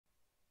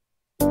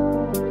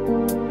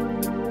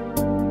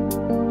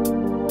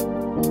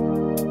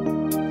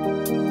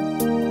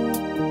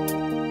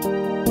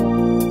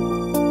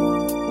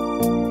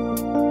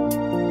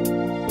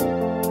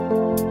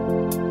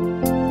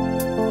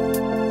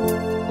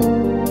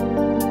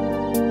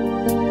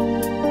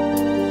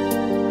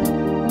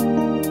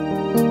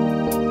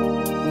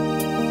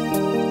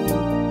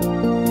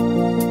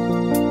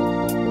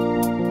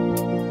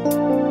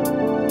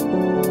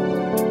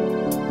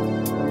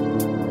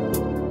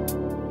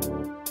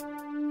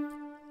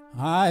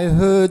I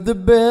heard the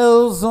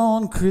bells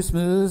on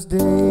Christmas Day,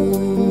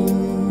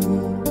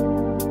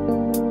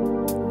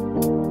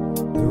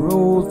 their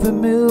old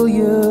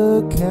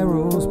familiar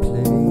carols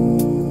play,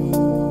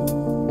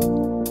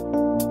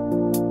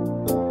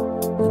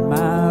 and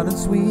mild and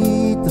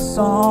sweet the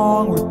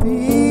song repeat,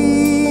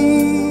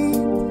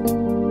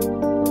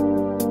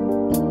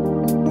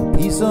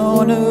 peace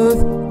on earth,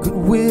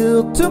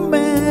 goodwill to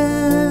man.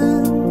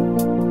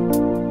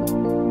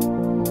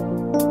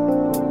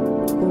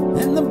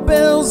 And the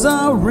bells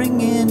are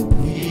ringing,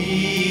 peace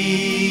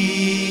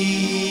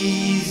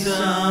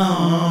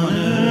on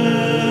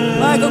earth.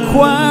 Like a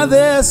choir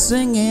they're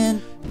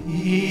singing,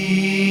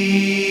 peace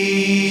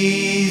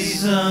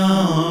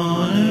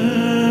on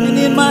earth. And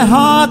in my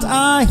heart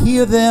I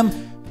hear them,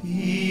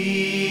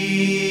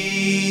 peace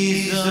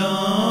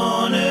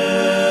on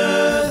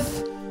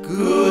earth,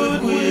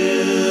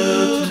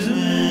 goodwill to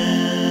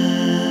men.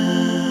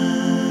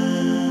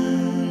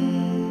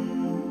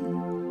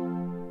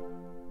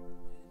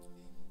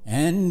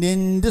 And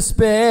in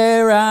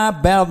despair I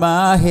bowed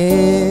my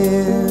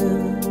head.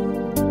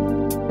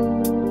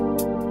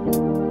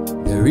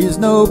 There is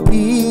no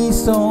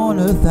peace on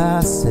earth,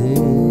 I said,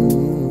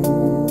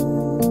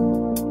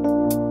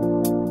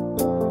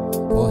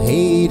 for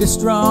hate is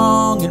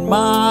strong and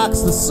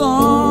mocks the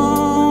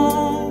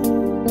song.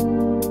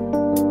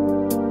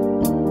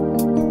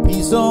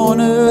 Peace on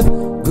earth,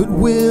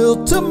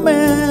 goodwill to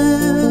men.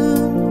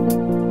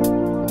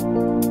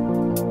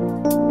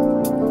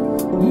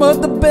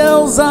 But the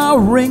bells are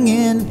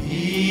ringing,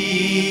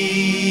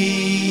 peace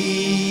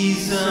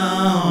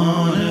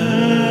on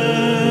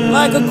earth.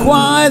 Like a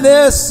choir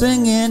they're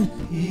singing,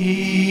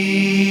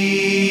 peace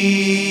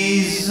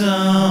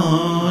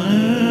on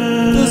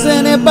earth. Does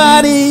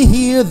anybody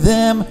hear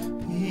them?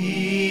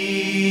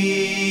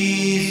 Peace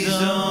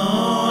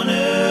on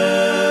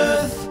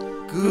earth,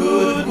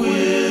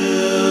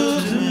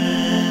 goodwill to men.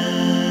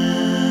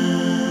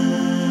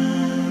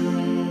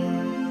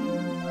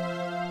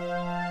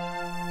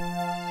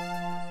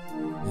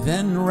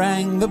 Then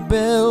rang the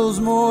bells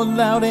more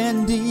loud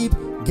and deep.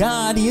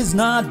 God is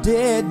not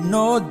dead,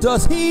 nor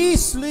does he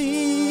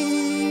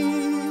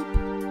sleep.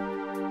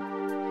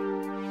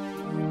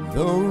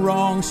 The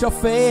wrong shall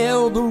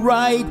fail, the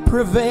right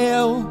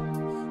prevail,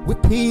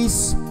 with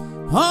peace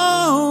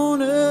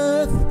on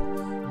earth,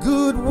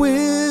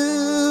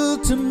 goodwill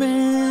to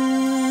men.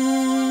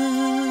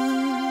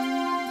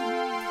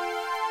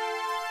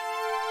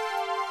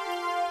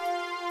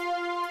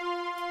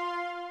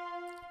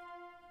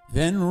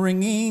 Then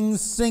ringing,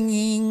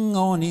 singing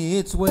on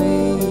its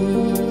way,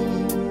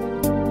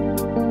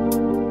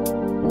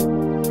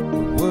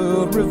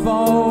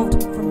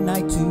 revolved from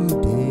night to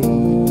day.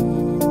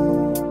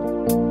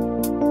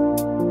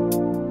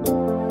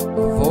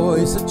 A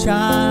voice, a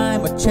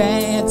chime, a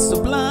chant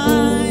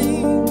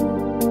sublime.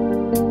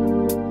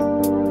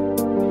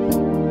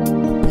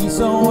 Peace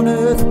on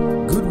earth,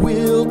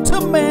 goodwill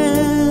to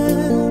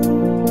men.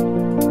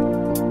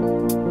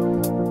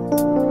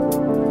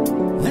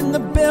 And the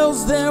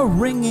bells they're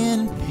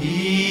ringing,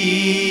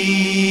 peace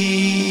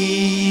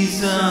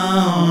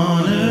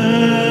on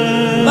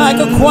earth. Like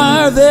a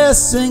choir they're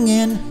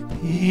singing,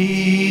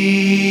 peace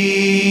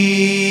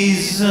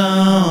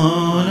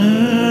on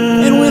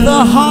earth. And with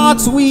our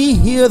hearts we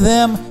hear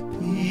them,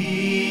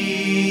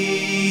 peace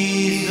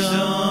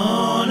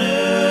on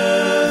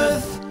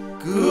earth,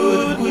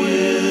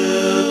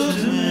 goodwill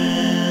to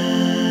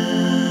men.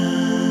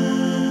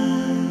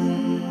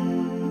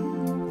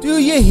 Do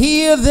you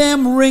hear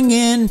them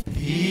ringing,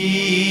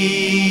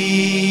 peace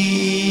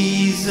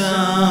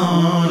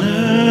on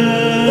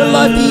earth? They're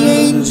like the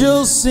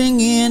angels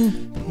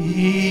singing,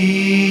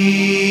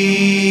 peace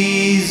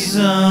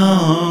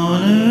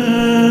on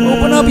earth.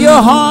 Open up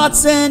your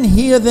hearts and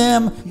hear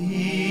them,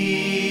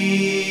 peace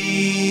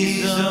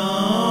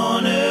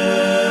on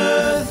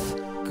earth,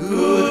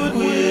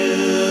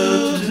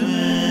 goodwill to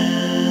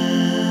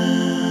men.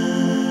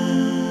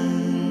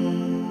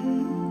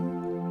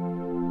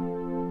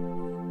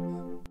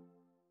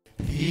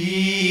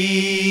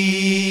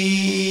 Peace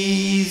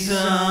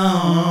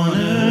on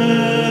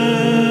earth.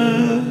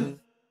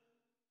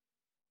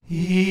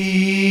 Peace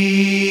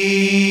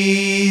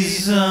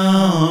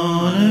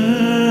on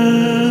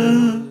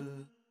earth.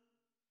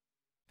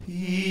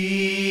 Peace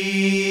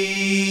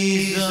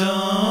on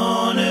earth.